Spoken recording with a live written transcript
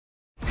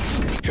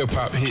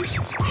Hip-hop hits,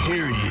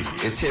 period.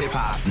 It's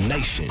Hip-Hop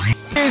Nation.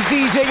 It's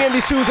DJ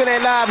Envy's Tuesday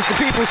Night Live. It's the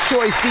people's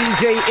choice,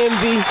 DJ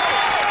Envy.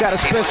 Got a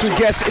special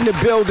guest in the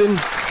building,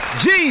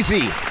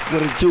 Jeezy.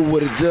 What it do,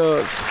 what it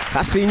does.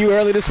 I seen you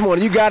early this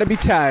morning. You gotta be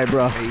tired,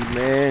 bro. Hey,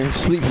 man,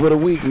 sleep for the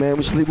week, man.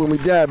 We sleep when we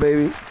die,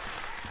 baby.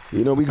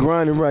 You know, we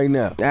grinding right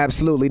now.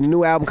 Absolutely. The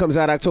new album comes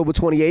out October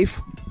 28th.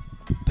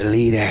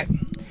 Believe that.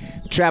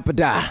 Trap or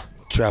Die.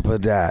 Trap or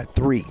Die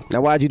 3.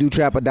 Now, why'd you do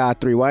Trap or Die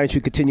 3? Why didn't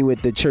you continue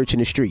with the Church in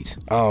the Streets?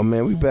 Oh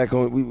man, we back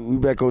on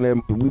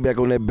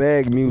that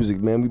bag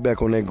music, man. We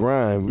back on that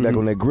grind. We back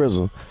on that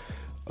grizzle.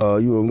 You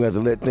know, we have to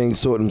let things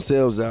sort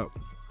themselves out.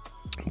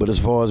 But as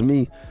far as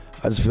me,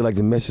 I just feel like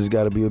the message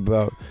got to be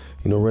about,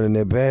 you know, running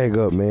that bag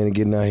up, man, and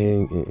getting out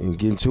here and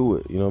getting to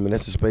it. You know what I mean?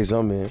 That's the space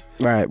I'm in.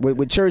 Right.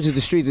 With Church in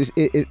the Streets,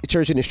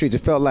 Church in the Streets, it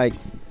felt like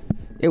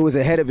it was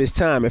ahead of its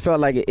time. It felt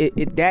like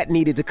it that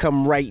needed to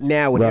come right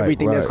now with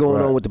everything that's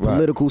going on with the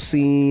political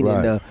scene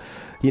and the,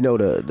 you know,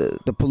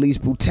 the police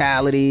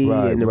brutality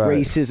and the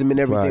racism and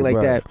everything like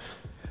that.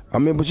 I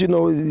mean, but you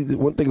know,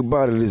 one thing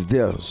about it is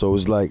there. So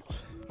it's like,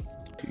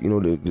 you know,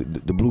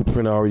 the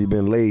blueprint already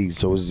been laid.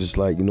 So it's just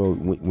like, you know,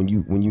 when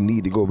you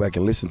need to go back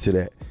and listen to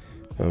that,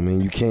 I mean,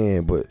 you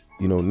can. But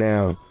you know,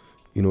 now,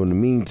 you know, in the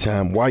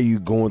meantime, while you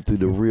going through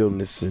the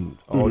realness and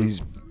all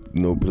these,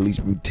 you know, police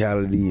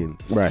brutality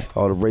and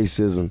all the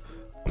racism,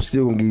 I'm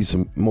still gonna give you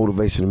some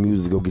motivational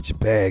music to go get your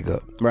bag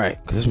up. Right.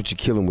 Because that's what you're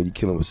killing when you're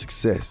killing with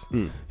success.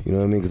 You know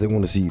what I mean? Because they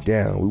want to see you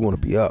down. We want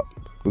to be up.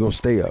 We're gonna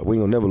stay up. We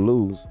ain't gonna never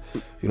lose.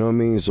 You know what I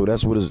mean? So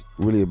that's what it's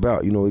really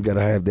about. You know, we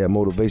gotta have that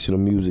motivational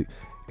music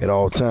at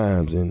all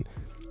times. And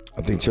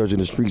I think Church in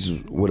the Streets is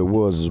what it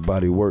was. It was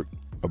body work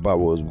about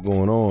what was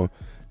going on.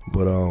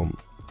 But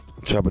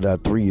Trap or Die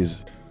 3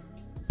 is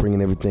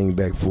bringing everything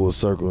back full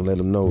circle and let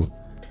them know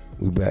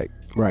we back.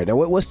 Right. Now,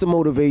 what's the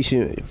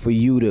motivation for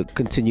you to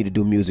continue to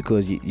do music?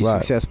 Because you're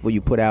successful.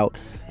 You put out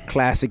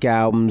classic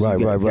albums. You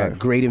got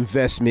great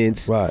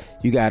investments. Right.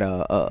 You got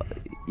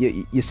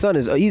your son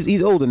is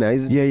he's older now.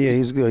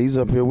 He's good. He's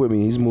up here with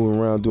me. He's moving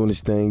around doing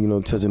his thing. You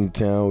know, touching the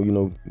town. You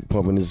know,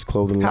 pumping his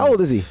clothing. How old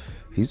is he?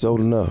 He's old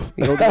enough.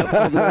 He old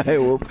enough? Hey,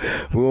 we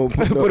won't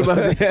put him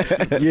out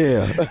there.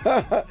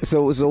 Yeah.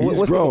 So what's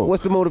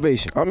the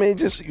motivation? I mean,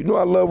 just, you know,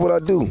 I love what I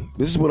do.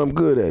 This is what I'm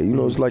good at. You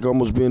know, it's like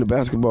almost being a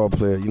basketball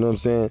player. You know what I'm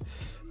saying?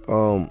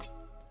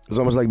 It's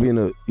almost like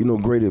being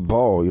great at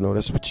ball. You know,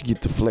 that's what you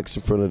get to flex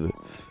in front of the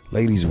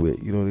ladies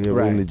with. You know,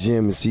 they're in the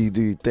gym and see you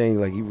do your thing.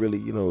 Like, you really,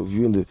 you know, if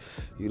you're into,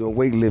 you know,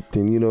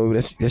 weightlifting, you know,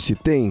 that's your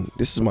thing.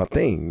 This is my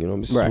thing. You know,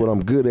 this is what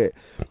I'm good at.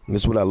 And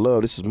this is what I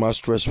love. This is my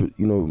stress,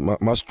 you know,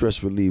 my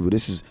stress reliever.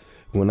 This is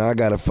when I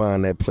gotta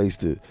find that place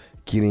to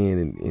get in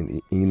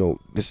and you know,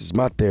 this is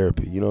my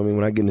therapy. You know what I mean?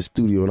 When I get in the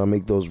studio and I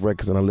make those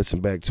records and I listen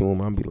back to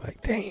them, I'll be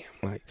like, damn,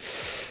 like,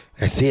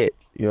 that's it.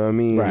 You know what I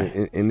mean? Right.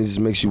 And it just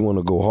makes you want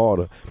to go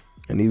harder.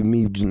 And even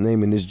me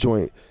naming this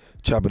joint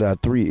Trap or Die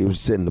 3, it was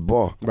setting the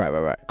bar.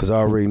 Right. Because I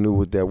already knew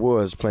what that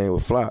was, playing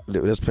with fly.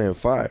 That's playing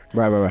fire.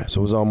 Right. So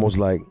it was almost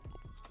like,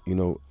 you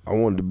know, I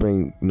wanted to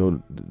bring, you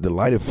know, the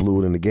lighter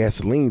fluid and the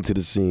gasoline to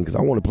the scene because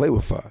I want to play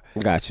with fire.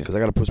 Gotcha. Because I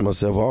got to push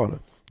myself harder.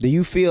 Do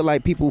you feel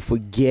like people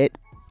forget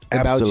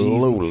about Jeezy?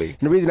 Absolutely. And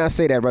the reason I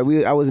say that,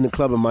 right, I was in a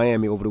club in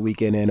Miami over the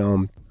weekend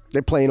and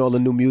they're playing all the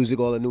new music.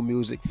 And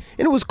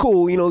it was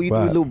cool, you know, you do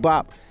a little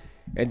bop.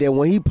 And then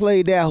when he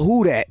played that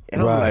Who Dat,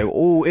 and I was like,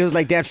 oh, it was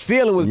like that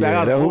feeling was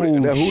back. That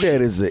Who Dat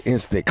is an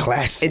instant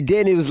classic. And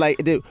then it was like,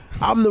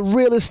 I'm the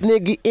realest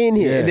nigga in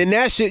here. Yeah. And then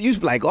that shit, you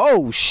was like,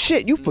 oh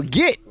shit, you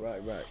forget.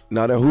 Right.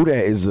 Now that Who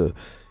Dat is a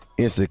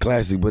instant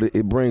classic, but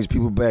it brings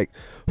people back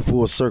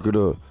full circle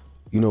to,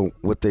 you know,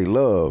 what they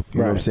love. You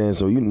know what I'm saying?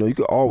 So, you know, you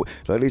could always,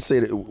 like they say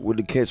that what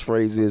the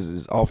catchphrase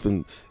is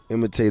often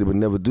imitated but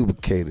never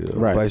duplicated,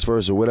 or vice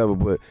versa, or whatever.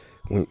 But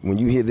when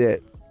you hear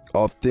that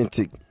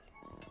authentic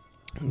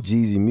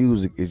Jeezy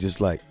music, it's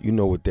just like, you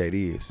know what that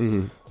is,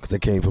 because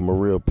that came from a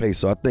real place.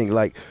 So I think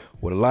like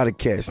with a lot of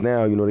cats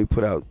now, you know, they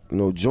put out, you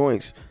know,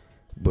 joints,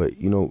 but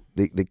you know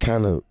they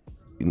kind of,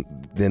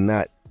 they're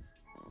not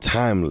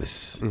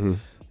timeless. And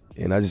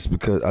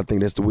because I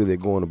think that's the way they're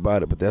going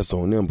about it, but that's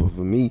on them. But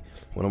for me,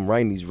 when I'm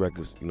writing these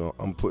records, you know,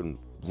 I'm putting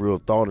real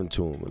thought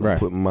into them, and I'm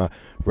putting my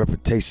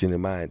reputation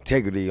and my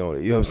integrity on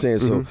it. You know what I'm saying?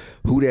 So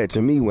Who Dat,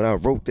 to me, when I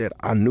wrote that,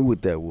 I knew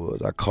what that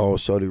was. I called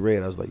Shorty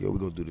Red. I was like, yo, we're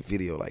gonna do the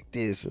video like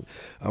this, and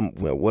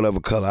whatever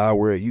color I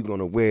wear, you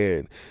gonna wear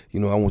it. You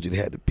know, I want you to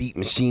have the beat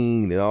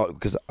machine and all,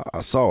 because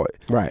I saw it.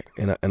 Right.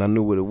 And I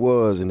knew what it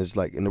was, and it's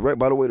like,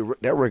 by the way,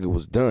 that record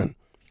was done.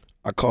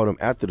 I called him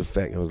after the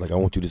fact, and I was like, I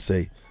want you to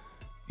say,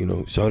 you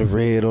know, Shorty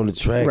Red on the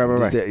track,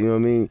 that, you know what I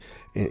mean?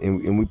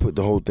 And we put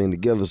the whole thing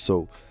together.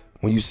 So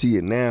when you see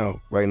it now,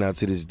 right now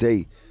to this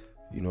day,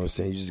 you know what I'm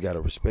saying, you just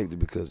gotta respect it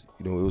because,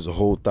 you know, it was a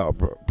whole thought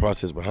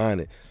process behind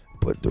it.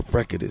 But the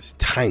record is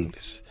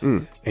timeless.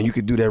 And you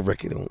could do that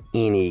record on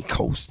any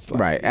coast.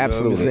 Like, absolutely.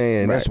 You know what I'm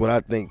saying? That's what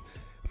I think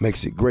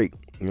makes it great.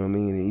 You know what I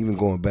mean? And even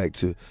going back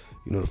to,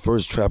 you know, the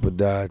first Trap or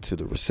Die to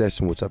the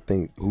Recession, which I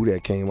think Who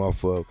Dat came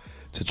off of,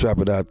 to Trap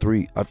or Die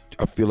 3,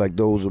 I feel like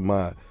those are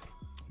my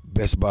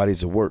best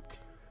bodies of work.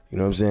 You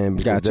know what I'm saying?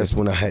 Because that's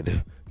when I had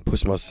to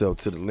push myself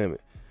to the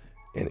limit.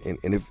 And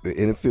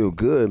it feel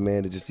good,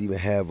 man, to just even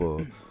have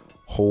a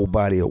whole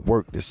body of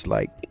work that's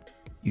like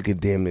you can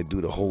damn near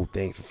do the whole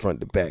thing from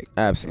front to back.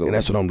 Absolutely. And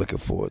that's what I'm looking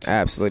forward to.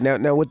 Absolutely.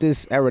 Now with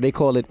this era, they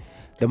call it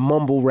the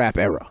mumble rap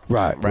era.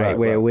 Right.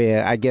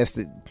 Where I guess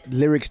the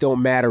lyrics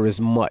don't matter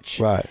as much.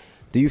 Right.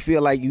 Do you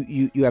feel like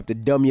you have to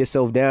dumb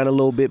yourself down a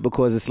little bit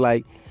because it's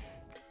like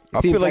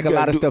it seems like a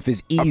lot of stuff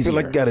is easier? I feel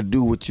like you got to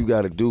do what you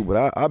got to do,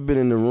 but I've been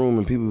in the room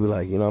and people be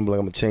like, I'm like,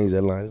 I'm gonna change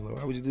that line. It's like,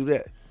 why would you do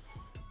that?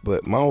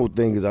 But my whole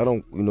thing is I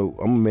don't, I'm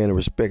a man of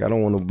respect. I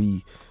don't want to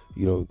be,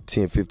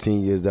 10,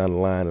 15 years down the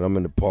line and I'm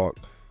in the park,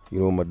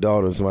 with my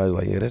daughter and somebody's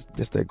like, yeah,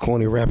 that's that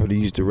corny rapper that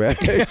used to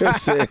rap. You know what I'm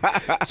saying?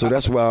 So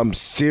that's why I'm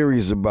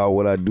serious about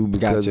what I do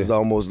because it's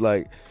almost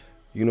like,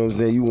 you know what I'm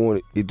saying? You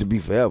want it to be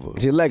forever.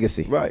 It's your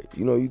legacy. Right.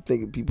 You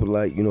think of people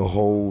like,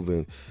 Hove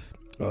and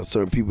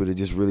certain people that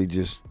just really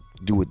just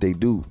do what they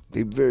do.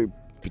 They're very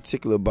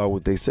particular about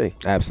what they say.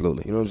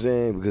 Absolutely. You know what I'm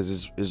saying?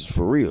 Because it's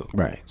for real.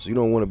 Right. So you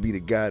don't want to be the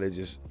guy that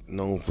just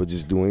known for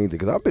just doing anything.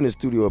 Because I've been in the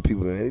studio with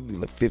people, man, they do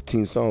like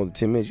 15 songs in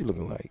 10 minutes. You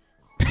looking like...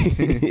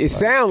 it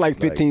sounds like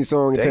 15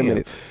 songs in 10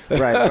 minutes.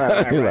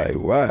 Right. You're like,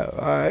 wow,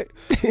 all right.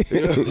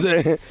 You know what I'm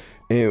saying?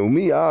 And with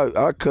me,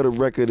 I cut a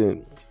record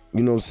and,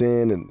 you know what I'm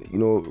saying,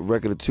 and, a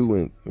record or two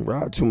and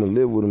ride to them and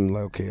live with them.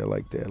 Like, okay, I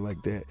like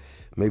that.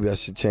 Maybe I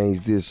should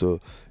change this or,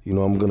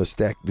 I'm going to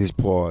stack this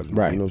part.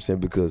 Right. You know what I'm saying?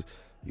 Because,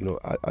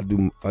 I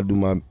do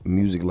my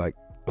music like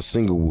a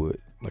single would.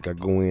 Like I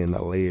go in, I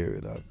layer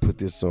it, I put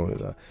this on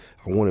it.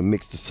 I want to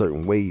mix a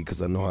certain way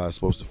because I know how it's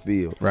supposed to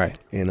feel. Right.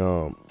 And,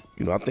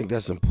 I think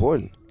that's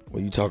important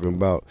when you're talking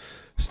about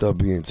stuff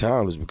being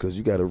timeless because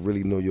you got to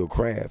really know your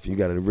craft. You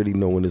got to really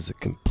know when it's a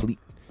complete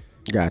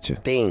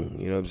thing.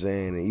 You know what I'm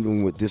saying? And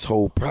even with this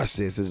whole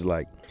process, it's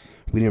like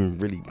we didn't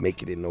really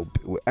make it in no.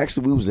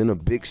 Actually, we was in a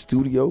big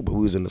studio, but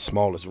we was in the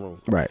smallest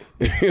room. Right.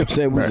 You know what I'm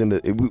saying?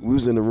 We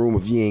was in the room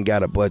if you ain't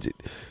got a budget.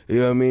 You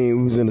know what I mean?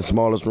 We was in the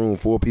smallest room,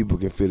 4 people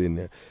can fit in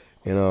there,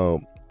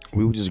 and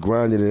we were just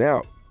grinding it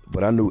out.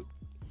 But I knew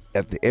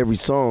after every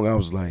song, I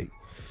was like,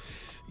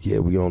 yeah,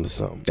 we on to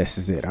something. This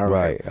is it. All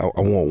right.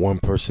 I want one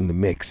person to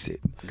mix it.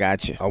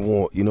 Gotcha. I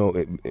want,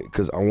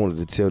 because I wanted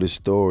to tell this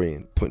story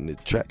and putting the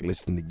track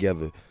listing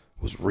together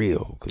was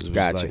real. Because it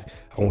was like,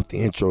 I want the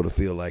intro to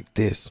feel like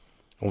this.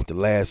 I want the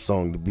last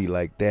song to be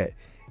like that.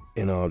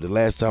 And the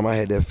last time I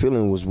had that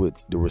feeling was with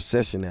the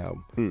Recession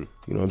album. You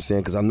know what I'm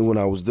saying? Because I knew when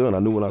I was done. I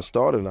knew when I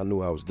started and I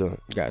knew I was done.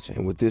 Gotcha.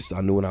 And with this,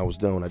 I knew when I was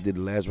done. When I did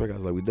the last record, I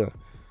was like, we done.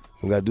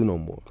 We gotta do no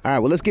more. All right,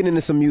 well, let's get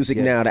into some music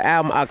now. The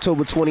album,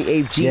 October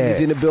 28th,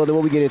 Jeezy's in the building.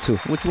 What we get into?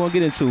 What you want to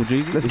get into,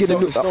 Jeezy? Let's get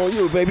into. It's on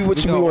you, baby.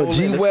 What you want?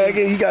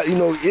 G-Wagon? You got,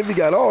 Envy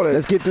got all that.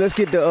 Let's get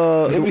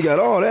the. Envy got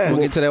all that. We'll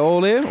get to that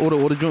all in or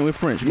the joint with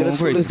French. Yeah,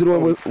 let's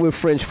do it with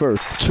French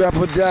first.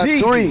 Trapper Dot 3.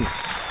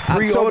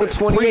 October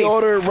 28th.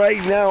 Pre-order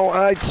right now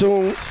on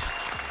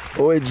iTunes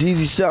or at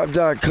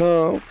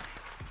JeezyShop.com.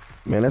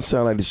 Man, that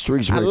sound like the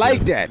streets. I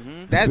like that.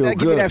 That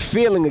give me that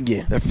feeling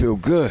again. That feel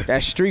good.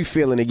 That street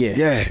feeling again.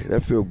 Yeah,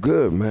 that feel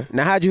good, man.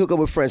 Now, how'd you hook up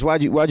with French?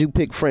 Why'd you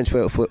pick French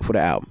for the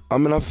album? I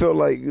mean, I felt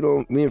like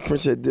me and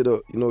French had did a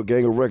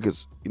gang of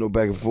records,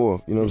 back and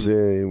forth. You know what I'm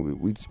saying?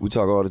 We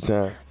talk all the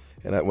time.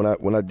 And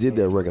when I did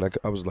that record,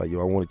 I was like, I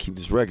want to keep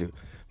this record.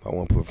 I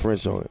want to put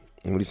French on it.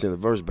 And when he sent the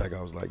verse back,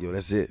 I was like,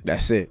 that's it.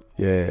 That's it.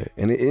 Yeah.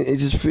 And it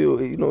just feel,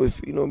 we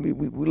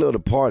love to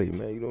party,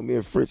 man. Me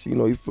and French,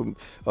 he from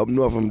up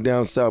north, from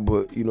down south,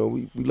 but,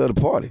 we love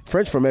to party.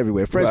 French from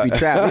everywhere. French be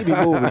trapped. We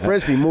be moving.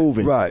 French be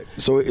moving. Right.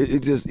 So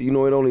it just, it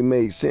only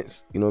made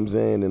sense. You know what I'm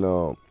saying? And,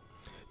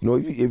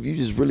 if you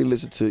just really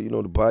listen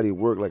to, the body of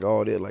work, like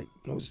all that, like,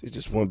 it's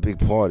just one big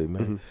party,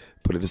 man. Mm-hmm.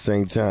 But at the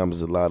same time,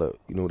 there's a lot of,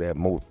 that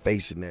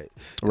motivation,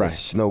 that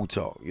snow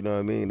talk. You know what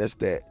I mean? That's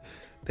that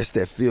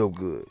feel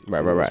good.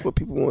 Right. That's what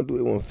people want to do.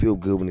 They want to feel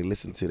good when they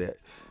listen to that,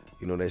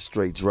 that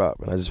straight drop.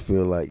 And I just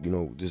feel like,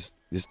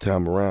 just this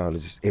time around,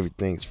 it's just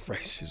everything's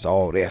fresh. It's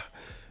all there.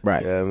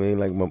 Right. You know what I mean?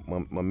 Like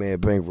my man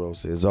Bankroll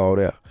says, it's all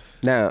there.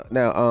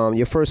 Now,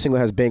 your first single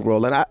has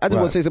Bankroll. And I just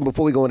want to say something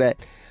before we go on that.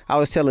 I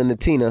was telling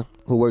Natina,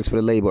 who works for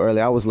the label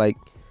earlier, I was like,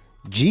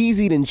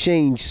 Jeezy done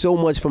changed so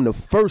much from the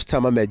first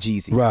time I met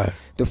Jeezy. Right.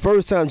 The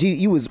first time Jeezy,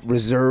 he was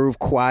reserved,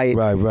 quiet.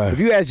 Right. If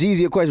you ask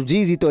Jeezy a question,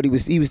 Jeezy thought he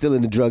was still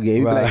in the drug game.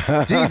 He'd be like,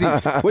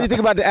 Jeezy, what do you think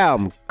about the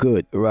album?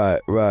 Good.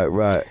 Right.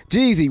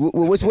 Jeezy,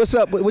 what's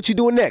up? What you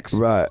doing next?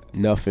 Right.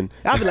 Nothing.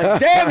 I'd be like,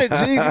 damn it,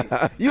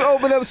 Jeezy. You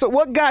open up. So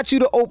what got you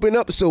to open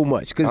up so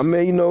much? Cause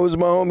it was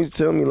my homies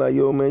telling me like,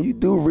 yo, man, you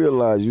do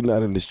realize you're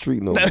not in the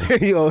street no more.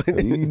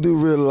 You do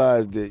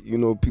realize that,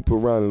 people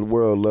around the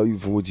world love you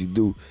for what you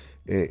do.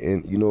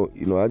 And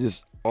I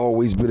just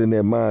always been in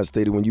that mind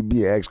state that when you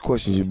be asked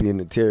questions, you're being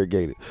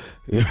interrogated.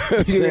 You know what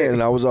I'm saying?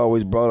 And I was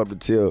always brought up to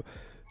tell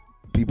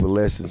people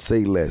less and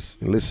say less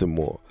and listen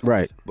more.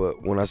 Right.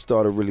 But when I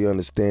started really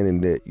understanding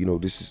that,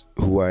 this is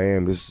who I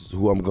am, this is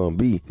who I'm gonna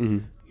be.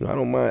 I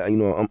don't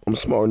mind. I'm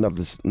smart enough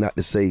not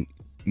to say,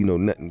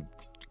 nothing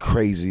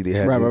crazy that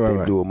has anything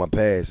to do with my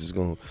past. It's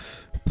gonna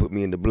put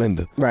me in the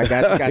blender. Right,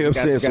 gotcha, You know what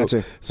I'm saying?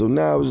 gotcha. So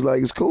now it's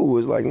like, it's cool.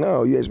 It's like,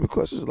 no, you ask me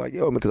questions. It's like,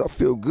 yo, man, because I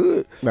feel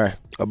good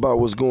about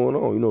what's going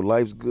on. You know,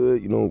 life's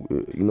good. You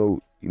know,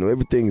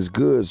 everything is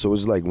good. So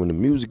it's like when the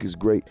music is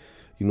great,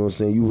 you know what I'm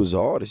saying? You as an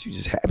artist, you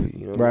just happy.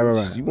 You know what I mean?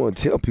 Right. You want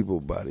to tell people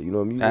about it. You know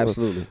what I mean?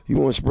 Absolutely. You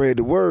want to spread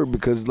the word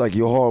because it's like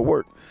your hard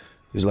work.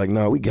 It's like,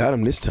 nah, we got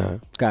him this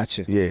time.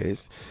 Gotcha. Yeah.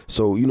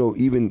 So, you know,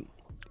 even,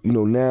 you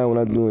know, now when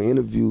I'm doing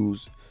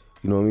interviews,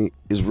 you know what I mean,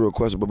 it's real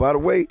questions. But by the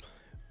way,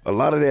 a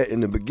lot of that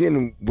in the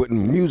beginning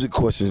wasn't music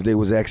questions they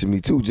was asking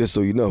me too, just so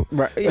you know.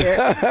 Right.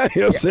 Yeah.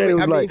 You know what I'm saying? It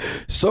was I like,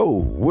 so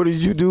what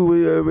did you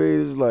do? I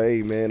mean, it's like,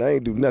 hey man, I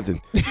ain't do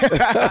nothing.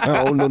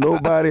 I don't know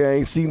nobody. I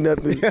ain't see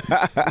nothing. You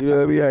know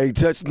what I mean? I ain't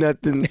touched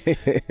nothing.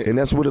 And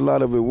that's what a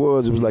lot of it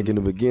was. It was like in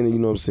the beginning, you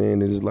know what I'm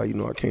saying? And it's like, you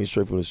know, I came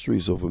straight from the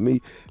street. So for me,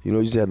 you know,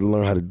 you just had to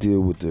learn how to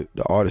deal with the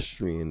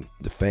artistry and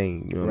the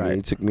fame. You know what I mean?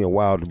 It took me a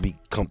while to be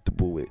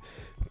comfortable with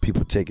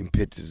people taking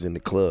pictures in the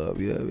club.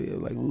 You know what I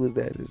mean? Like, who is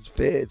that? It's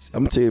Feds.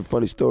 I'm gonna tell you a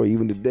funny story.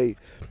 Even today,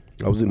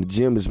 I was in the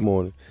gym this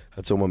morning.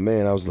 I told my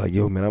man, I was like,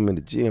 yo, man, I'm in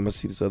the gym. I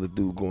see this other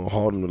dude going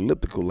hard on the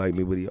elliptical like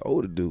me, but he an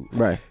older dude.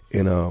 Right.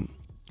 And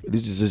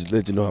this just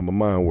let you know how my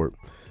mind works.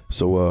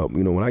 So,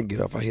 you know, when I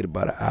get off, I hit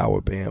about an hour,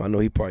 bam. I know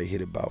he probably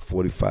hit about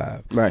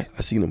 45. Right.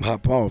 I seen him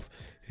hop off,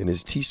 and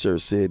his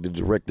T-shirt said the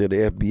director of the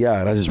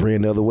FBI, and I just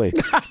ran the other way.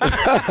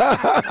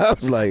 I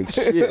was like,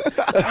 shit.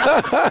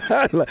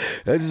 Like,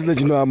 I just let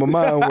you know how my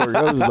mind works.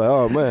 I was like,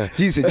 oh, man.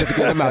 Jesus, just to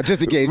get him out,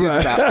 just in case,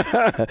 just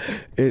stop.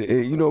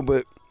 and, you know,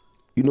 but,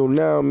 you know,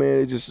 now, man,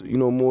 it just, you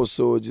know, more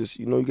so it just,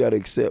 you know, you got to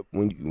accept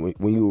when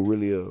you were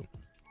really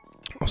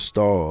a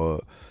star,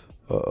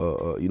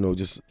 you know,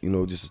 just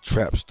a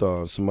trap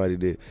star, somebody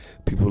that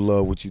people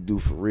love what you do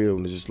for real,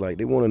 and it's just like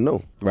they want to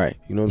know, right?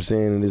 You know what I'm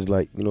saying? And it's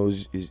like, you know,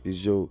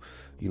 it's your,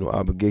 you know,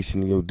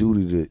 obligation and your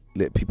duty to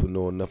let people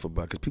know enough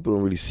about, because people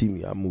don't really see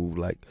me. I move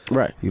like,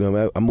 right? You know what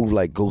I mean? I move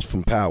like Ghost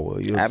from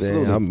Power. You know what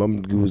Absolutely. I'm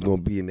saying? I'm was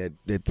gonna be in that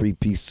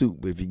 3-piece suit,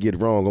 but if you get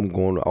it wrong, I'm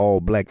going to all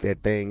black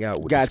that thing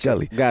out with the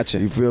Scully. Gotcha.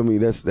 You feel me?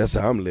 That's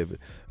how I'm living.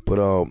 But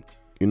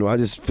you know, I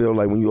just feel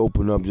like when you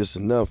open up just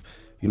enough,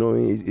 you know what I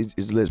mean?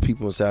 It lets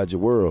people inside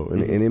your world,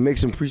 and it makes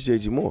them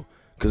appreciate you more,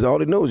 because all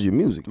they know is your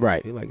music.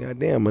 Right. They're like, God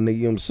damn, my nigga,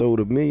 you sold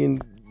 $1 million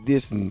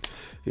this, and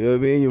you know what I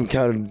mean? You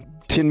counted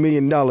 $10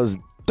 million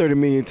 30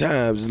 million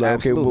times. It's like,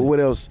 Absolutely. Okay, but what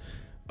else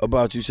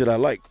about you should I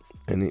like?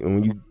 And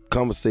when you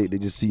conversate, they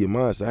just see your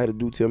mind. So I had a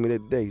dude tell me that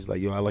today. He's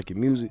like, yo, I like your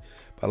music,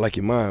 but I like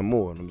your mind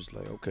more. And I'm just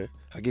like, okay,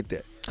 I get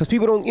that. Because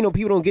people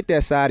don't get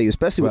that side of you,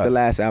 especially with the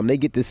last album. They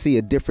get to see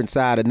a different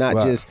side of not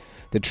just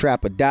the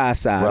trap or die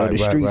side or the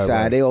street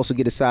side. They also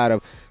get a side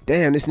of,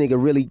 damn, this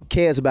nigga really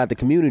cares about the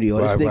community,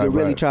 or this nigga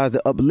really tries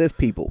to uplift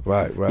people.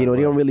 Right. You know,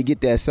 they don't really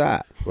get that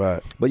side.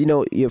 Right. But you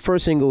know, your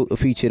first single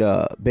featured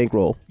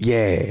Bankroll.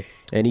 Yeah.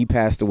 And he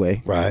passed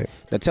away. Right.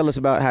 Now tell us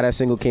about how that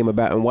single came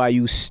about and why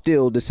you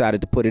still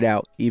decided to put it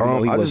out, even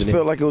though he wasn't. I just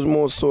felt like it was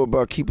more so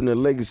about keeping the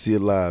legacy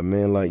alive,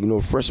 man. Like, you know,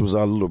 Fresh was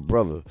our little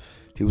brother.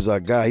 He was our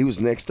guy. He was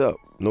next up,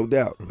 no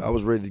doubt. I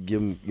was ready to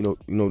give him, you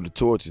know, the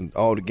torch and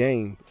all the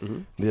game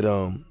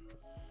that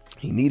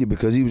he needed,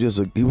 because he was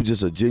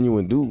just a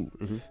genuine dude.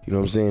 You know what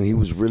I'm saying? He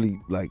was really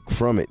like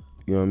from it.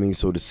 You know what I mean?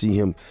 So to see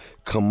him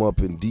come up,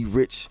 and D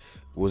Rich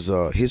was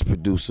his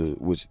producer,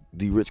 which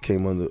D Rich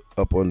came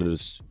up under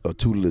the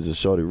tutelage of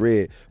Shorty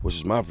Red, which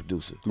is my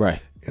producer. Right.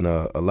 And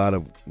a lot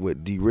of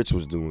what D Rich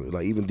was doing,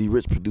 like even D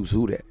Rich produced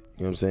Who That.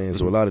 You know what I'm saying?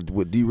 So a lot of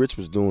what D Rich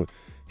was doing,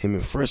 him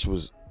and Fresh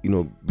was, you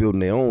know, building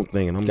their own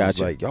thing. And I'm just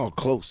like, y'all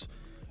close.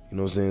 You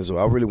know what I'm saying? So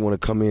I really want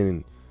to come in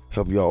and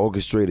help y'all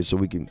orchestrate it so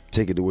we can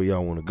take it the way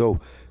y'all want to go.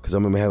 Because I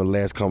remember having the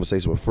last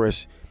conversation with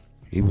Fresh.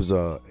 He was,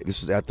 this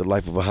was after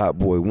Life of a Hot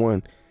Boy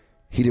 1.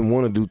 He didn't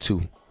want to do 2.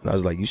 And I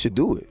was like, you should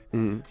do it. You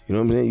know what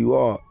I'm saying? You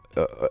are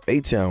a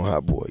A-Town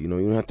hot boy. You know,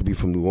 you don't have to be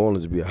from New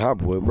Orleans to be a hot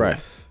boy. But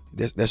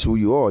that's who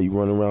you are. You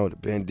run around with a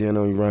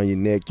bandana around your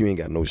neck. You ain't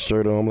got no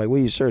shirt on. I'm like, where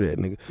your shirt at,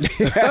 nigga?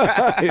 You know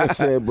what I'm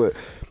saying? But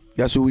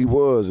that's who he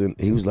was. And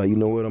he was like, you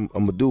know what, I'm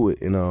going to do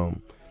it.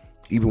 And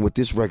even with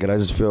this record, I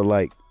just felt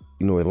like,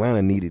 you know,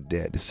 Atlanta needed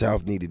that. The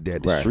South needed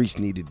that. The streets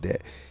needed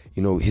that.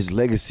 You know, his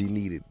legacy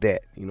needed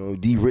that. You know,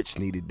 D Rich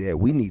needed that.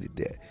 We needed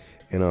that.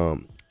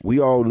 And we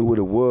all knew what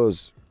it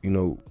was, you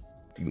know,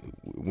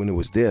 when it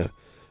was there.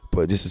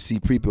 But just to see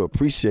people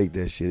appreciate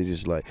that shit, it's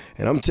just like,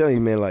 and I'm telling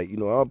you, man, like, you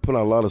know, I'll put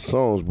out a lot of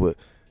songs, but,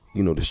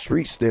 you know, the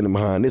streets standing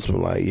behind this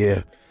one, like,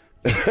 yeah.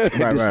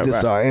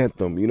 This our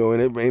anthem, you know,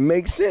 and it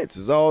makes sense.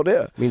 It's all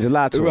there. Means a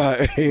lot to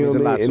it. You know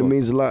what I mean? And it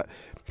means a lot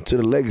to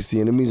the legacy,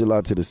 and it means a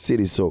lot to the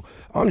city. So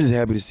I'm just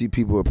happy to see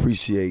people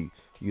appreciate,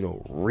 you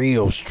know,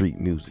 real street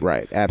music.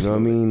 Right,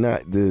 absolutely. You know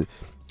what I mean? Not the,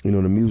 you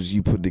know, the music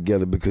you put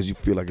together because you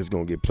feel like it's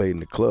going to get played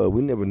in the club.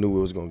 We never knew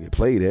it was going to get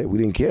played at. We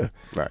didn't care.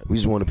 Right. We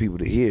just wanted people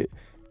to hear it.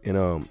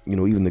 And, you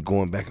know, even the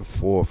going back and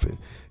forth and,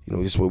 you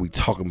know, just what we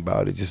talking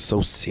about, it's just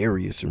so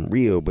serious and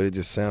real, but it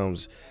just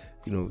sounds,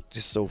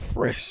 just so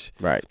fresh.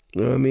 Right.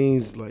 You know what I mean?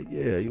 It's like,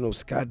 yeah,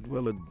 Scott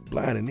Dweller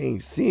blind and they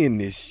ain't seeing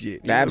this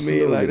shit. You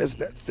Absolutely. know what I mean?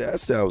 Like that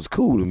sounds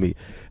cool to me.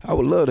 I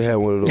would love to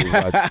have one of those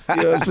watches. You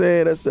know what I'm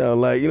saying? That sounds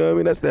like, you know what I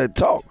mean? That's that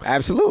talk.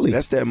 Absolutely.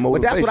 That's that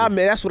motivation. But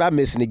that's what I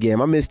miss in the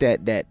game. I miss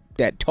that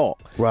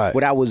talk. Right.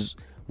 What I was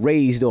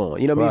raised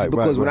on. You know what I mean?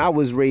 Because when I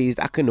was raised,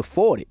 I couldn't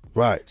afford it.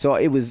 Right. So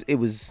it was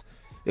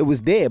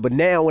there. But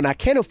now when I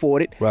can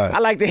afford it, I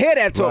like to hear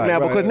that talk now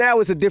because now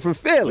it's a different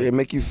feeling. It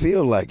make you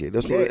feel like it.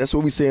 That's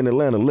what we say in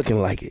Atlanta, looking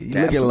like it. You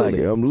looking like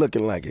it. I'm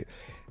looking like it.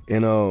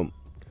 And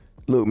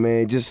look,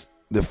 man, just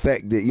the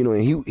fact that,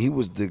 and he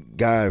was the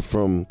guy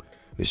from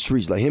the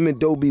streets. Like him and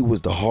Dobie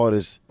was the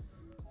hardest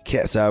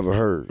cats I ever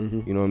heard.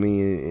 Mm-hmm. You know what I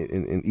mean?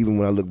 And even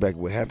when I look back at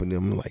what happened to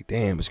them, I'm like,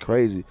 damn, it's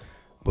crazy.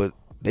 But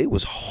they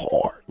was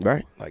hard.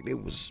 Right. Like they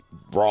was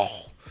raw.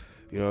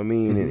 You know what I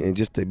mean? Mm-hmm. And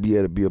just to be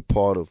able to be a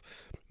part of,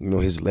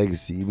 his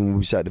legacy. Even when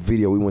we shot the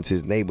video, we went to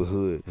his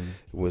neighborhood.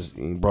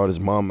 Mm-hmm. He brought his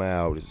mama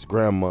out, his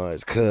grandma,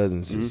 his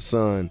cousins, mm-hmm. his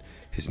son,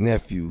 his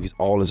nephew,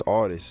 all his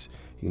artists,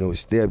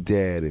 his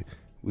stepdad. And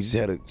we just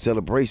had a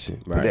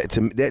celebration. Right.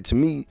 But that to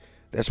me,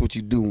 that's what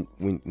you do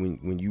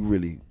when you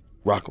really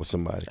rock with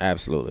somebody.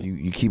 Absolutely.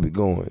 You keep it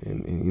going.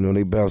 And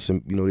they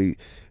bouncing,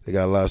 they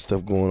got a lot of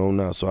stuff going on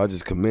now. So I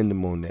just commend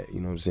them on that, you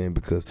know what I'm saying?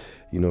 Because,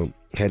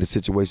 had the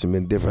situation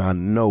been different, I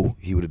know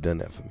he would have done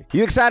that for me.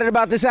 You excited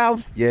about this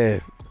album? Yeah.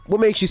 What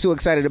makes you so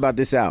excited about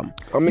this album?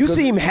 You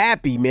seem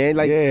happy, man.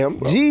 Like,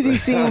 Jeezy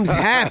seems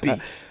happy.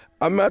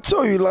 I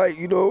told you, like,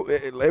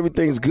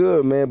 everything's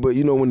good, man. But,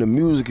 when the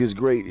music is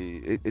great,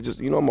 it just,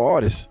 I'm an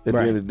artist at the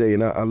end of the day.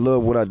 And I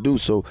love what I do.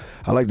 So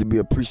I like to be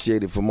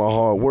appreciated for my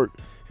hard work.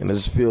 And I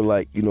just feel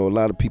like, a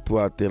lot of people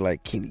out there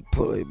like, can he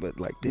pull it? But,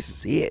 like, this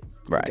is it.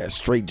 Right. Got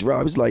straight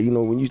drop. It's like,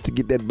 when you used to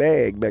get that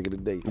bag back in the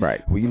day.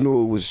 Right. When you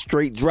knew it was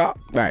straight drop.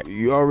 Right.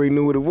 You already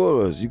knew what it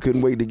was. You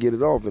couldn't wait to get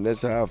it off. And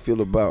that's how I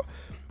feel about,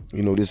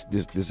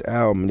 this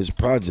album and this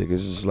project.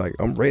 It's just like,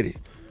 I'm ready.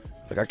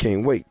 Like, I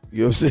can't wait.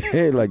 You know what I'm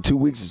saying? Like, 2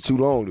 weeks is too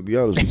long, to be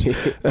honest with you.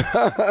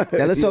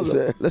 Now,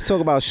 let's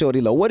talk about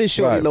Shorty Low. What does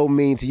Shorty Low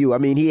mean to you? I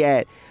mean, he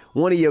had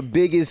one of your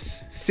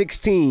biggest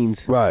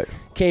 16s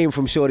came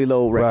from Shorty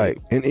Low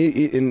record.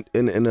 Right.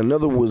 And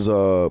another was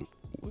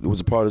it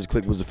was a part of his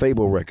clique was the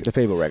Fable record. The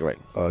Fable record,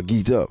 right.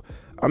 Geeked Up.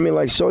 I mean,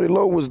 like, Shorty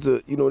Low was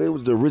they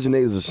was the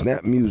originators of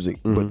Snap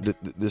Music. Mm-hmm. But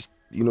this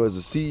as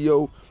a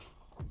CEO,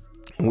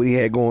 what he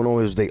had going on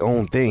was their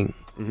own thing.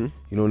 Mm-hmm.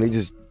 And they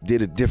just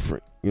did it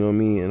different. You know what I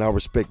mean? And I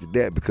respected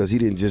that because he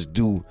didn't just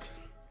do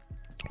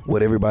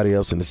what everybody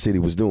else in the city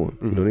was doing.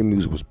 Mm-hmm. Their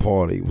music was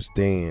party, it was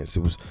dance, it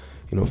was,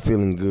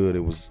 feeling good.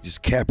 It was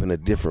just capping a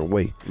different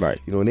way. Right.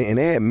 And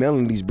they had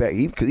melodies back,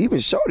 because even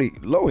Shorty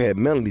Low had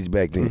melodies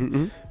back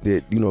then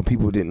that,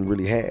 people didn't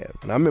really have.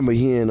 And I remember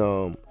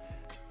hearing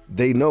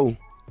They Know,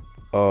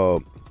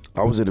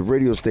 I was at the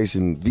radio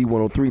station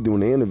V103 doing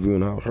the interview,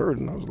 and I heard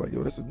it, and I was like,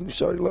 yo, that's a new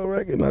Shorty Low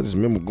record. And I just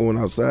remember going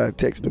outside,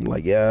 texting him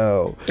like,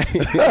 yo.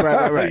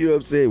 right. You know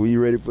what I'm saying? Were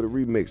you ready for the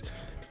remix?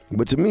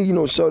 But to me,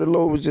 Shorty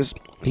Low was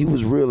he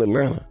was real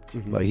Atlanta.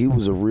 Mm-hmm. Like, he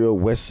was a real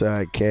West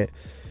Side cat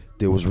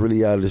that was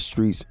really out of the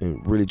streets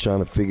and really trying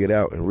to figure it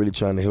out and really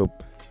trying to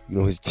help,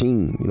 his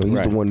team.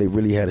 He's the one that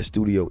really had a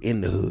studio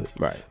in the hood,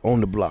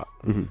 on the block.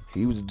 Mm-hmm.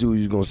 He was the dude you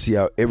was going to see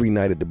out every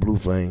night at the Blue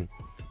Flame.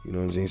 You know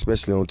what I'm saying?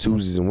 Especially on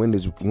Tuesdays and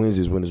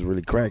Wednesdays when it's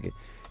really cracking.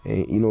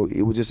 And,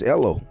 it was just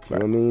L.O. You know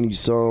what I mean? You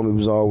saw him, it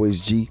was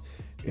always G.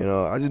 And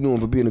I just knew him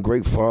for being a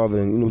great father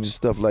and, just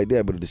stuff like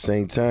that. But at the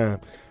same time,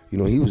 he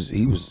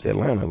was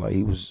Atlanta. Like,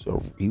 he was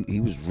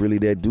really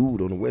that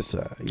dude on the West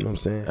Side. You know what I'm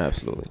saying?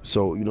 Absolutely.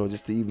 So,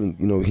 just to even,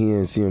 hear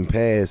and see him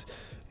pass,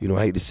 I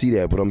hate to see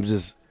that. But I'm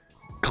just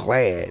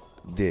glad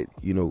that,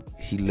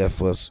 he left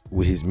us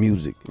with his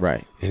music.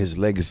 Right. And his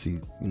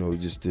legacy,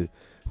 just to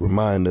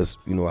remind us,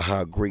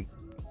 how great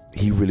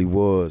he really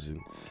was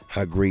and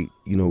how great,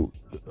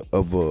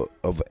 of a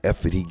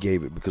effort he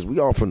gave it, because we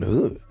all from the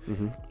hood.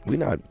 Mm-hmm.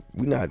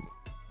 We not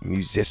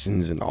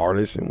musicians and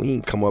artists, and we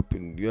ain't come up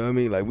and, you know what I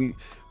mean? Like, we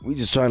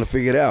just trying to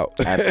figure it out.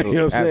 Absolutely. You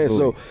know what I'm saying?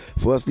 So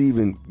for us to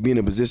even be in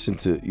a position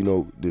to,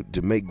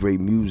 to make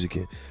great music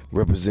and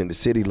represent the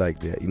city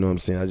like that, you know what I'm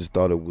saying? I just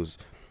thought it was,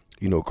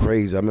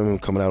 crazy. I remember him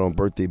coming out on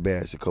Birthday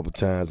Bash a couple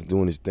times and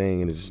doing his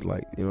thing, and it's just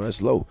like,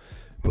 that's Low.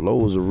 But Low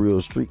was a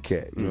real street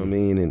cat, you know what I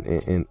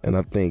mean? And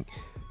I think,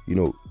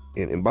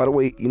 and by the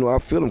way, I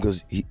feel him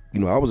because,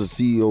 I was a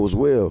CEO as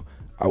well.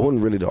 I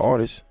wasn't really the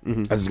artist.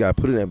 Mm-hmm. I just got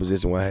put in that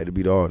position where I had to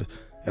be the artist.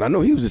 And I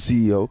know he was a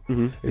CEO,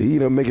 and he,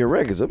 making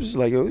records. I'm just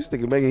like, yo, this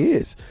nigga making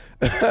hits.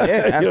 Yeah,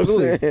 absolutely. You know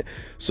what I'm saying?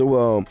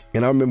 So,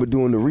 and I remember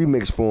doing the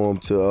remix for him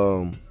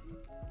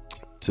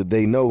to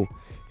They Know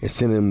and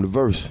sending him the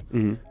verse.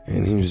 Mm-hmm.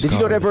 And he was. Did you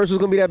know that verse was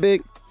gonna be that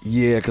big?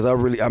 Yeah, because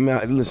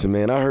listen,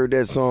 man, I heard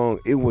that song.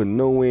 It was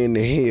nowhere in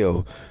the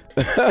hell.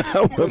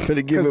 I'm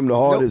gonna give him the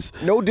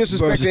hardest. No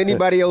disrespect to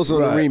anybody else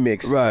on the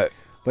remix. Right.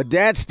 But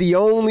that's the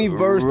only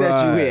verse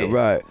that you hit.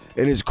 Right.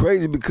 And it's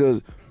crazy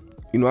because,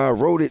 I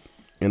wrote it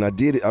and I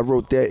did it. I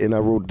wrote that and I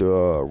wrote the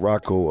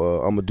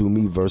Rocco I'ma Do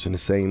Me verse in the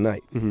same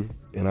night. Mm-hmm.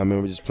 And I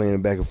remember just playing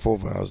it back and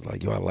forth, and I was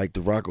like, yo, I like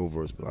the Rocco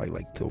verse, but I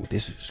like, yo,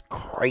 this is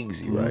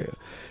crazy, right?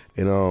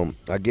 And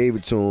I gave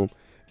it to him,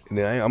 and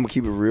then I'm gonna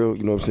keep it real,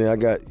 you know what I'm saying? I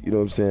got, you know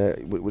what I'm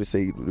saying, what they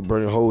say, the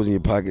burning holes in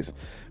your pockets.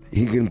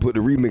 He couldn't put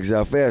the remix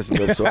out fast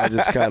enough, so I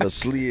just kind of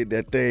slid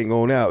that thing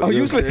on out. Oh,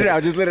 you slid it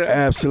out, just let it out.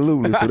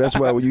 Absolutely. So that's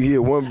why when you hear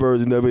one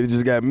version of it, it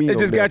just got me on it. It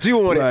just got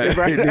you on it.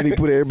 Right. And then he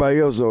put everybody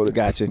else on it.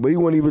 Gotcha. But he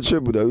wasn't even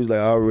tripping, though. He was like,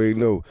 I already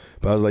know.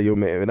 But I was like, yo,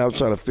 man. And I was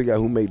trying to figure out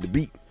who made the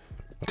beat.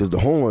 Because the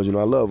horns, you know,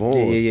 I love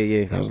horns.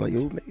 Yeah. And I was like, yo,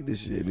 who made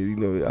this shit? And, you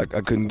know,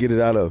 I couldn't get it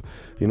out of,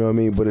 you know what I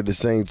mean? But at the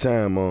same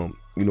time,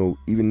 you know,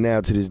 even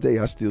now to this day,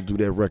 I still do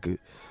that record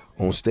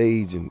on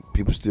stage and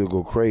people still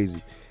go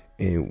crazy.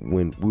 And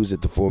when we was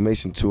at the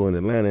Formation tour in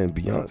Atlanta and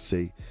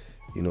Beyonce,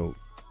 you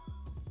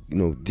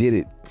know, did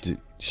it to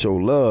show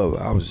love,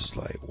 I was just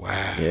like,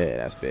 wow. Yeah,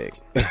 that's big.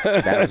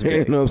 That was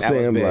big. You know what I'm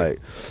saying? I'm like,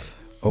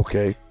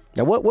 okay.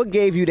 Now, what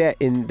gave you that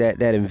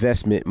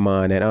investment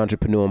mind, that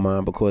entrepreneur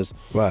mind? Because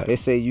they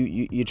say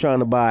you're trying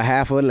to buy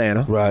half of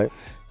Atlanta. Right.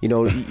 You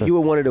know, you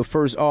were one of the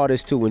first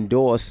artists to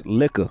endorse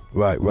liquor.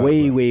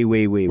 Way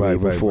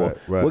before.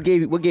 Right. What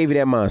gave you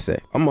that mindset?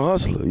 I'm a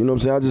hustler. You know what I'm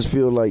saying? I just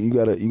feel like you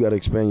gotta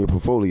expand your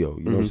portfolio.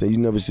 You know what I'm saying? You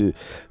never should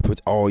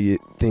put all your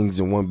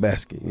things in one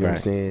basket. You know what I'm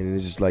saying? And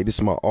it's just like, this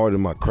is my art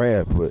and my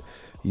craft, but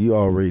you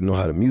already know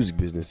how the music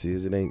business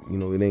is. It ain't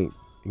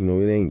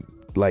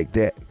like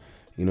that.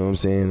 You know what I'm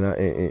saying?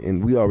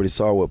 And we already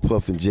saw what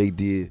Puff and Jay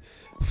did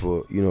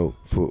for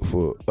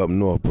up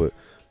north, but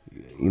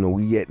you know,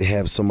 we yet to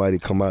have somebody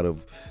come out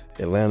of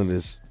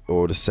Atlanta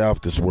or the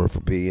South that's worth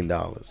 $1 billion.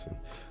 And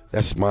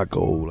that's my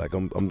goal. Like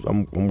I'm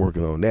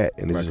working on that.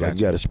 And it's just like,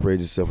 you gotta spread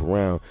yourself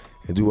around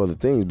and do other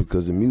things,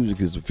 because the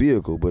music is the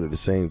vehicle, but at the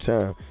same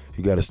time,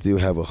 you gotta still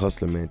have a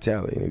hustler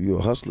mentality. And if you're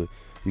a hustler,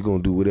 you're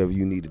gonna do whatever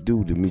you need to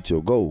do to meet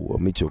your goal or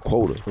meet your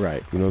quota.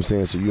 Right. You know what I'm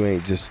saying? So you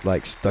ain't just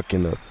like stuck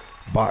in a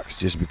box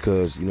just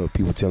because, you know,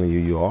 people telling you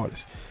you're an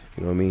artist.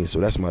 You know what I mean? So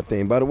that's my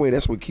thing. By the way,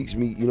 that's what keeps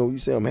me, you know, you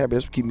say I'm happy,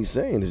 that's what keeps me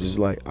saying. It's just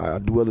like, I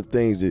do other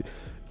things that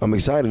I'm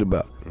excited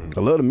about.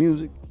 I love the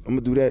music. I'm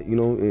gonna do that, you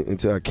know,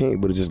 until I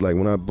can't. But it's just like,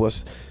 when I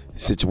bust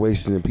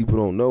situations and people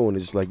don't know, and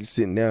it's just like, you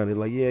sitting down, they're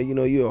like, yeah, you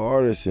know, you're an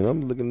artist. And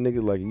I'm looking at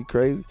niggas like, you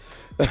crazy?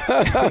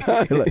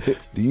 Like,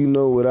 do you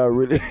know what I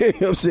really, you know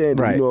what I'm saying?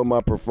 Do you know what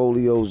my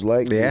portfolio's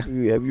like? Yeah.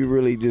 Have you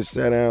really just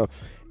sat down?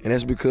 And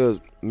that's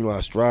because, you know,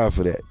 I strive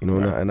for that, you know,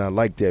 and I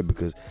like that,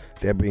 because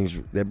that brings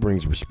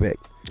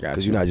respect.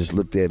 Because you're not just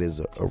looked at as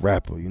a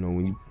rapper. You know,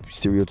 when you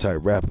stereotype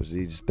rappers,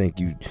 they just think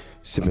you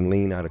sipping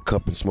lean out of a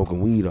cup and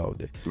smoking weed all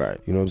day. Right.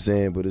 You know what I'm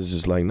saying? But it's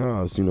just like,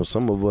 nah, you know,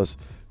 some of us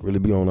really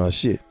be on our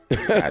shit. You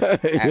know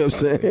what I'm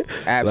saying?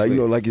 Absolutely. Like, you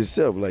know, like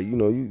yourself, like, you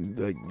know,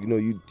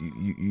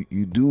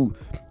 you do,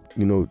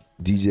 you know,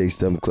 DJ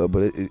stuff in the club,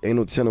 but it ain't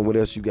no telling what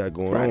else you got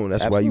going on.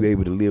 That's why you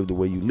able to live the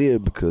way you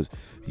live, because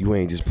you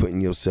ain't just putting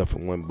yourself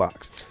in one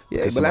box.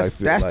 Yeah, but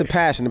that's the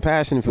passion. The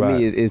passion for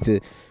me is to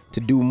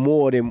do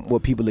more than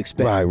what people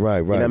expect. Right.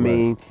 You know what I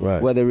mean?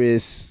 Right. Whether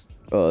it's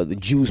the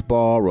juice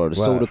bar or the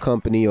soda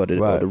company or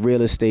the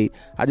real estate,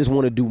 I just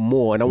want to do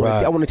more, and I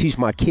want to teach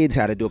my kids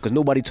how to do it, because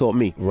nobody taught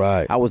me.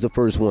 Right. I was the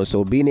first one,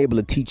 so being able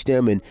to teach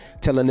them and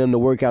telling them to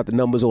work out the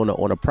numbers on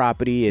a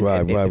property and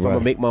if I'm gonna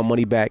make my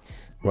money back.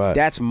 Right.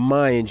 That's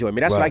my enjoyment.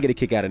 That's what I get a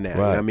kick out of now. You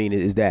know what I mean?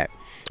 Is that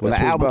when the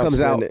album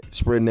comes out,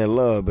 spreading that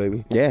love,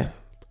 baby. Yeah.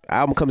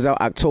 Album comes out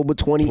October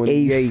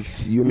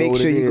 28th. You know Make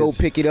sure you go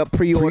pick it up.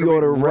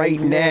 Pre-order right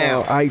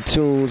now.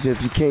 iTunes.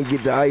 If you can't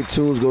get the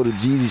iTunes, go to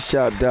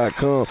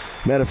JeezyShop.com.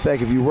 Matter of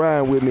fact, if you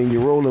riding with me and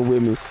you're rolling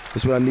with me,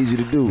 that's what I need you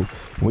to do.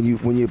 When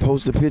you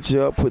post a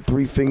picture up, put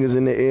 3 fingers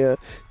in the air,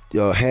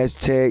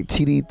 hashtag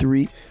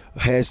TD3,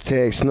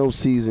 hashtag snow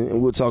season,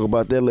 and we'll talk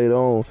about that later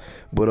on.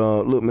 But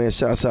look, man,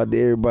 shouts out to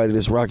everybody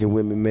that's rocking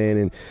with me, man.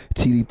 And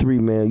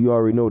TD3, man, you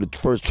already know the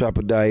first Trap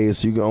or Die is,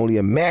 so you can only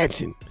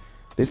imagine.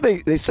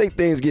 They say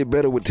things get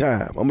better with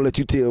time. I'm gonna let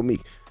you tell me.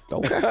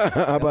 Okay.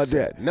 How about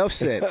that? Enough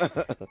said.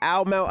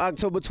 Album out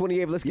October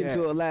 28th. Let's get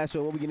into a last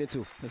show. What we getting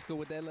into? Let's go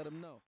with that. Let them know.